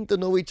just getting to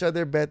know each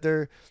other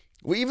better.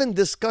 We even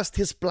discussed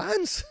his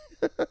plans.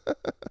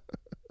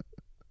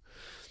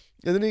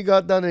 And then he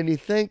got down and he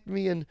thanked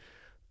me, and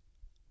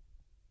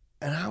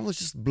I was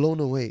just blown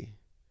away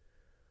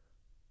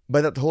by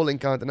that whole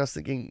encounter. And I was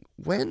thinking,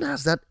 when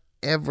has that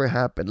ever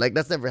happened? Like,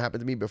 that's never happened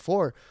to me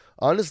before,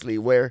 honestly,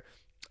 where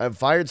I've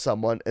fired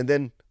someone and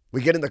then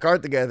we get in the car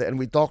together and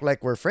we talk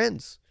like we're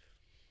friends.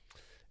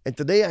 And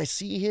today I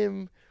see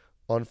him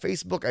on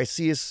Facebook. I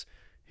see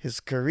his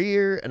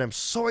career, and I'm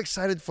so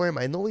excited for him.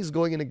 I know he's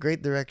going in a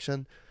great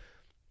direction.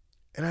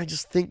 And I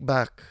just think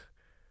back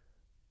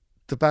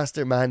to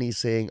Pastor Manny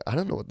saying, I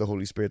don't know what the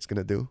Holy Spirit's going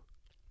to do.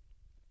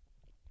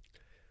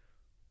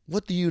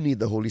 What do you need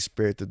the Holy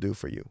Spirit to do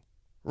for you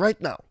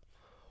right now?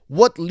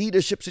 What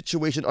leadership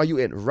situation are you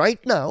in right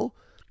now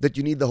that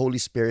you need the Holy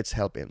Spirit's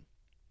help in?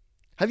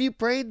 Have you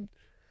prayed?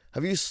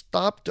 Have you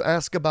stopped to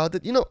ask about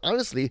it?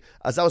 Honestly,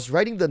 as I was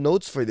writing the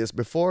notes for this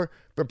before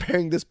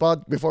recording this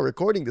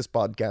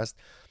podcast,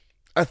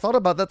 I thought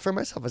about that for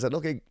myself. I said,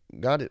 okay,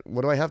 God,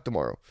 what do I have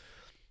tomorrow?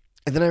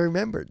 And then I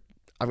remembered,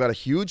 I've got a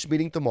huge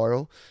meeting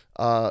tomorrow.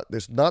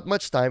 There's not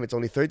much time. It's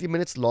only 30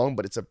 minutes long,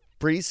 but it's a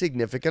pretty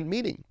significant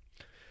meeting.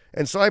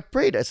 And so I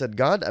prayed. I said,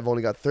 God, I've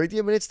only got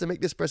 30 minutes to make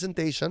this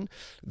presentation.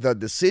 The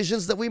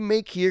decisions that we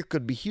make here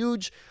could be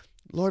huge.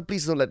 Lord,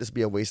 please don't let this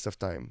be a waste of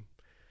time.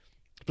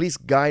 Please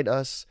guide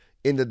us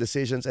in the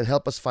decisions and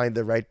help us find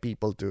the right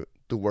people to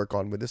work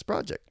on with this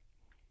project.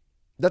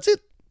 That's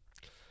it.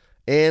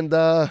 And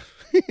I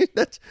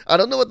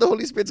don't know what the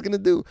Holy Spirit's going to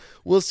do.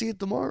 We'll see it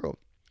tomorrow.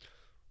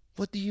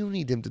 What do you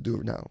need him to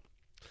do now?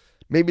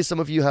 Maybe some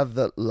of you have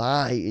the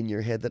lie in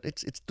your head that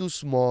it's too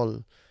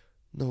small.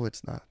 No,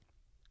 it's not.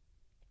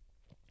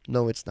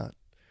 No, it's not.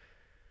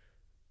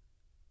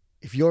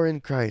 If you're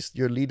in Christ,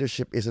 your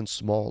leadership isn't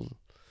small,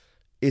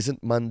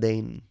 isn't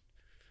mundane.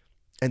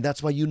 And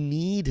that's why you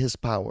need his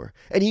power.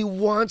 And he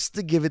wants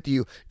to give it to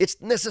you. It's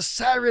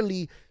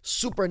necessarily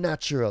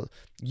supernatural.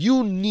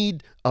 You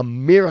need a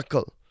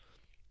miracle.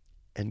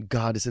 And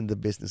God is in the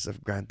business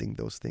of granting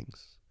those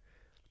things.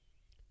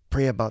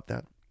 Pray about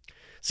that.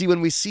 See,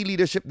 when we see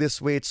leadership this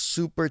way, it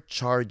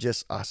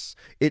supercharges us.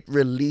 It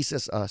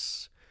releases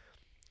us.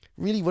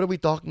 Really, what are we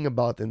talking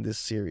about in this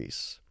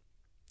series?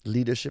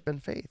 Leadership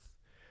and faith.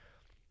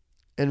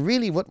 And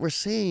really, what we're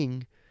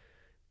saying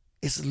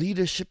is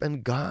leadership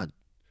and God.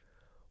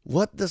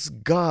 What does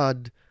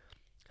God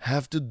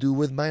have to do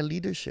with my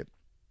leadership?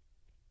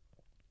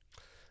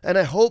 And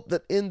I hope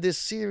that in this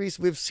series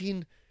we've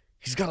seen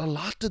he's got a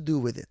lot to do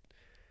with it.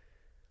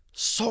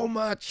 So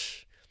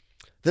much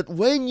that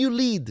when you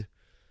lead,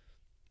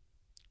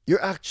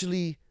 you're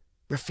actually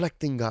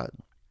reflecting God.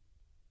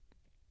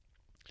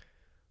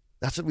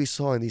 That's what we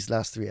saw in these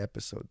last 3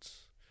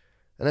 episodes.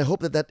 And I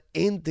hope that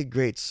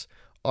integrates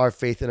our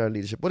faith in our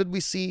leadership. What did we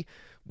see?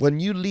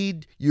 When you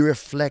lead, you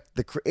reflect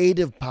the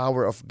creative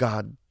power of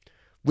God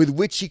with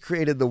which he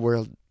created the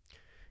world.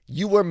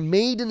 You were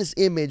made in his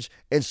image,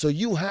 and so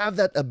you have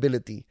that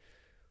ability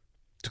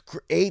to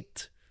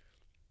create,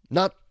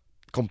 not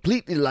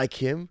completely like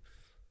him,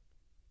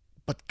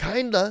 but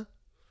kinda,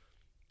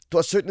 to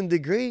a certain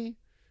degree,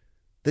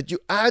 that you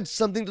add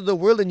something to the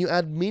world and you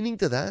add meaning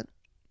to that.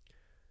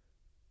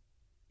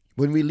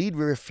 When we lead,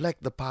 we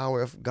reflect the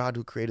power of God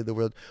who created the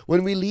world.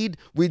 When we lead,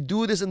 we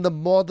do this in the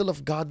model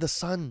of God the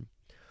Son,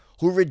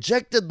 who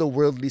rejected the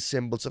worldly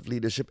symbols of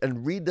leadership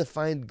and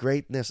redefined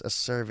greatness as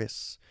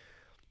service.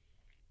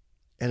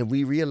 And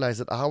we realize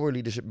that our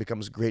leadership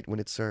becomes great when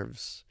it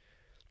serves.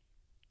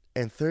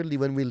 And thirdly,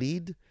 when we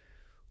lead,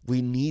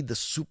 we need the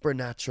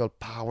supernatural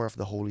power of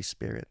the Holy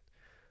Spirit.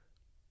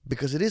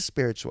 Because it is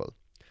spiritual.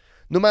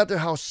 No matter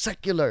how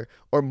secular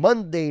or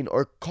mundane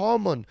or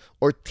common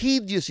or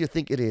tedious you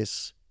think it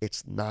is,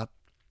 it's not.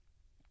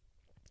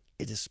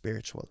 It is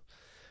spiritual.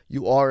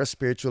 You are a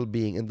spiritual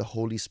being and the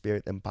Holy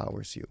Spirit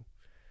empowers you.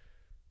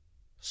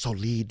 So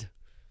lead.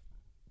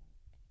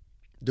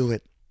 Do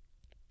it.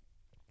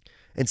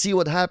 And see,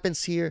 what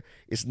happens here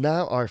is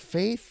now our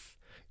faith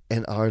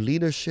and our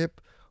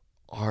leadership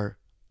are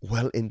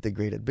well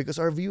integrated because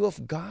our view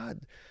of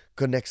God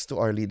connects to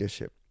our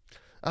leadership.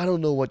 I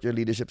don't know what your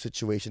leadership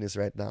situation is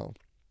right now.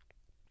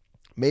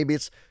 Maybe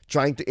it's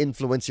trying to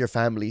influence your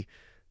family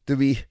to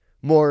be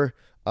more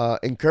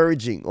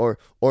encouraging or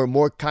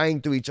more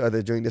kind to each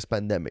other during this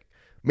pandemic.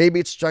 Maybe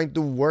it's trying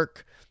to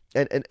work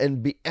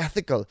and be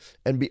ethical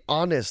and be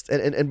honest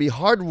and be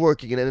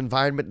hardworking in an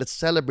environment that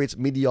celebrates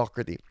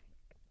mediocrity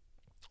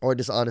or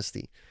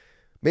dishonesty.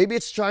 Maybe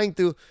it's trying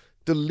to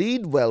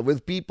lead well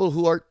with people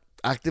who are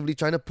actively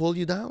trying to pull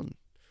you down.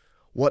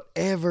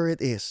 Whatever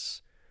it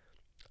is,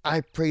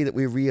 I pray that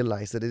we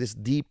realize that it is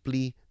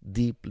deeply,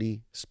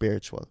 deeply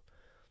spiritual.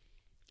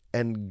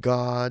 And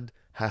God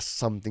has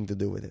something to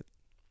do with it.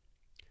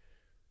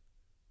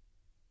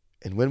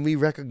 And when we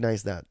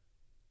recognize that,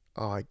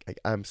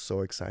 I'm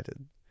so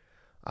excited.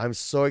 I'm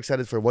so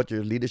excited for what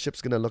your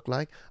leadership's going to look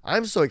like.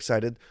 I'm so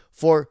excited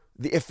for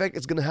the effect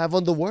it's going to have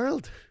on the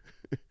world.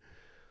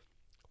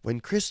 When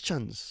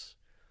Christians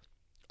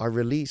are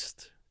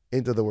released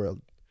into the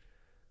world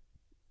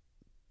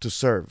to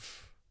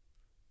serve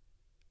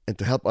and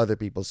to help other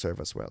people serve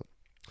as well.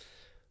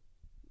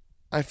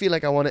 I feel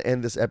like I want to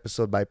end this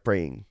episode by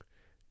praying,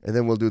 and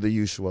then we'll do the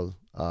usual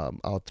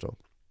outro.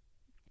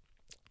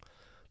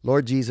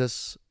 Lord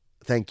Jesus,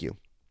 thank you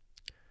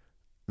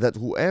that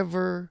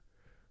whoever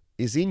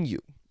is in you,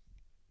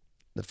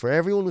 that for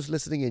everyone who's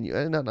listening in you,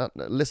 and not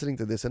listening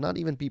to this, and not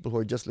even people who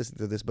are just listening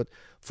to this, but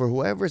for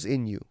whoever's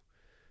in you,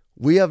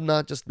 we have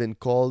not just been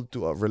called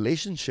to a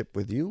relationship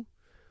with you.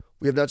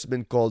 We have not just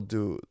been called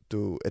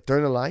to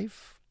eternal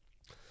life,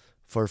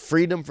 for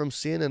freedom from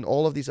sin and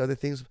all of these other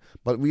things,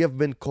 but we have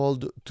been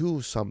called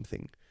to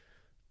something,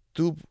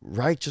 to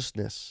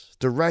righteousness,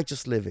 to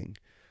righteous living,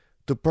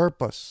 to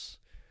purpose,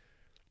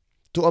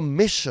 to a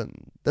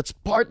mission that's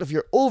part of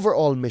your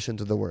overall mission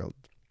to the world.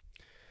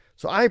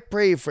 So I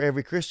pray for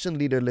every Christian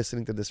leader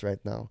listening to this right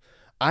now.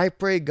 I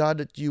pray, God,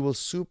 that you will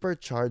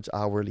supercharge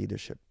our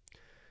leadership,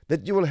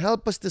 that you will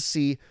help us to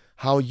see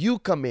how you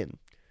come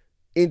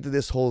into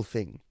this whole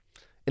thing,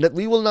 and that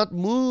we will not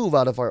move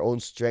out of our own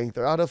strength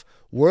or out of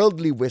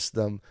worldly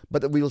wisdom,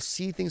 but that we will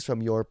see things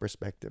from your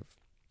perspective.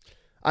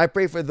 I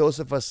pray for those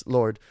of us,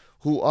 Lord,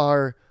 who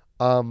are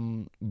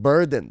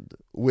burdened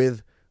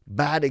with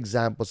bad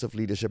examples of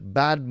leadership,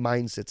 bad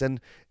mindsets,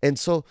 and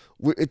so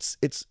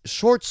it's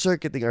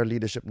short-circuiting our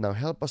leadership now.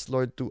 Help us,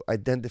 Lord, to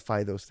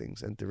identify those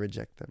things and to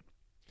reject them.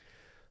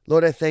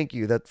 Lord, I thank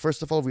you that,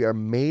 first of all, we are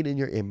made in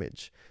your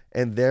image,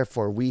 and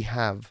therefore we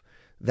have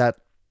that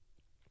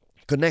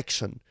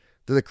connection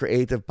to the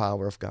creative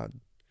power of God.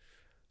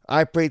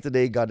 I pray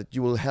today, God, that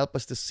you will help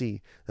us to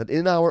see that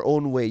in our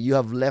own way, you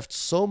have left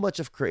so much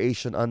of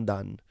creation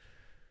undone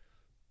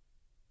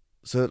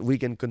so that we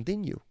can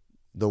continue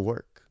the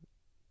work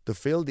to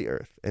fill the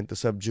earth and to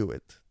subdue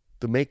it,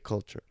 to make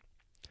culture.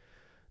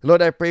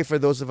 Lord, I pray for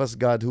those of us,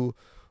 God,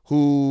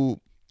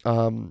 who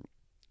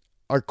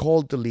are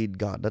called to lead,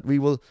 God, that we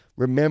will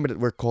remember that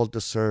we're called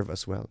to serve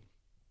as well.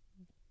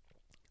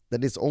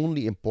 That is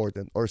only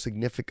important or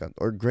significant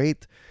or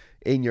great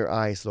in your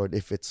eyes, Lord,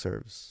 if it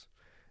serves.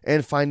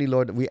 And finally,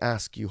 Lord, we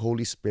ask you,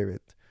 Holy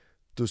Spirit,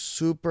 to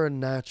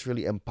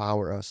supernaturally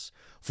empower us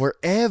for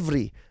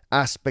every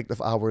aspect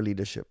of our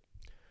leadership.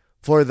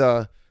 For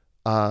the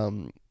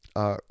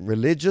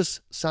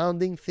religious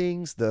sounding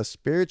things, the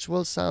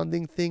spiritual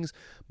sounding things,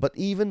 but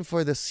even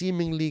for the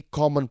seemingly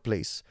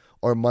commonplace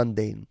or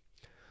mundane.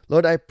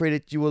 Lord, I pray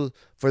that you will,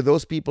 for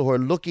those people who are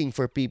looking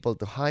for people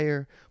to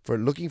hire, for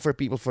looking for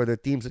people for their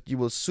teams, that you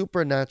will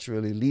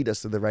supernaturally lead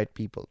us to the right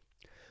people.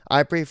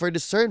 I pray for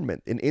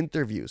discernment in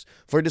interviews,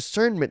 for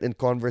discernment in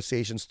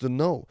conversations to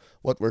know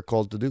what we're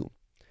called to do.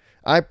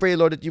 I pray,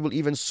 Lord, that you will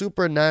even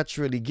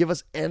supernaturally give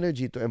us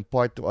energy to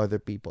impart to other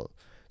people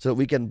so that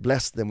we can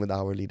bless them with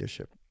our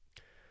leadership.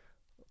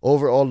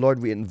 Overall,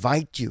 Lord, we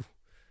invite you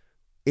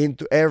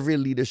into every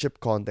leadership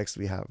context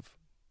we have.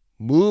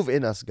 Move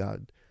in us,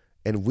 God,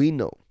 and we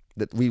know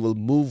that we will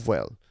move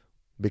well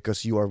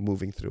because you are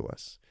moving through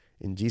us.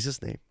 In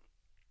Jesus' name,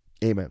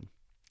 amen.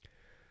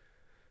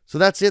 So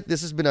that's it.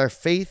 This has been our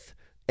faith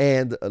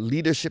and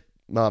leadership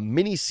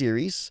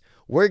mini-series.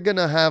 We're going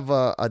to have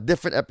a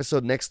different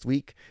episode next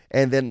week.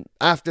 And then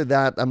after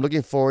that, I'm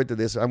looking forward to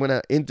this. I'm going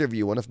to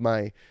interview one of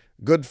my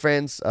good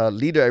friends, a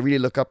leader I really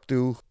look up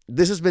to.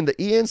 This has been the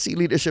ENC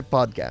Leadership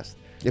Podcast.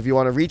 If you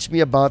want to reach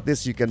me about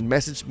this, you can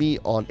message me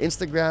on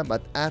Instagram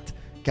at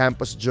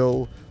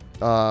CampusJoe.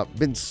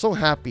 Been so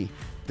happy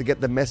to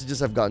get the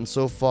messages I've gotten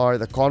so far,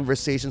 the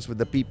conversations with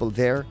the people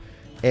there.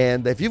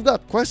 And if you've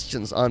got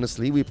questions,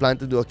 honestly, we plan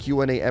to do a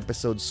Q&A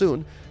episode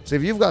soon. So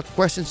if you've got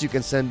questions, you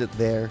can send it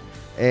there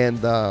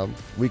and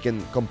we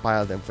can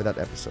compile them for that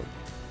episode.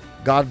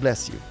 God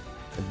bless you.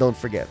 And don't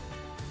forget,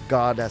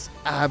 God has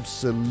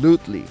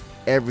absolutely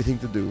everything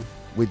to do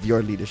with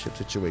your leadership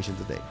situation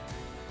today.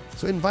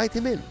 So invite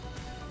him in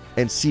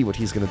and see what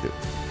he's going to do.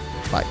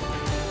 Bye.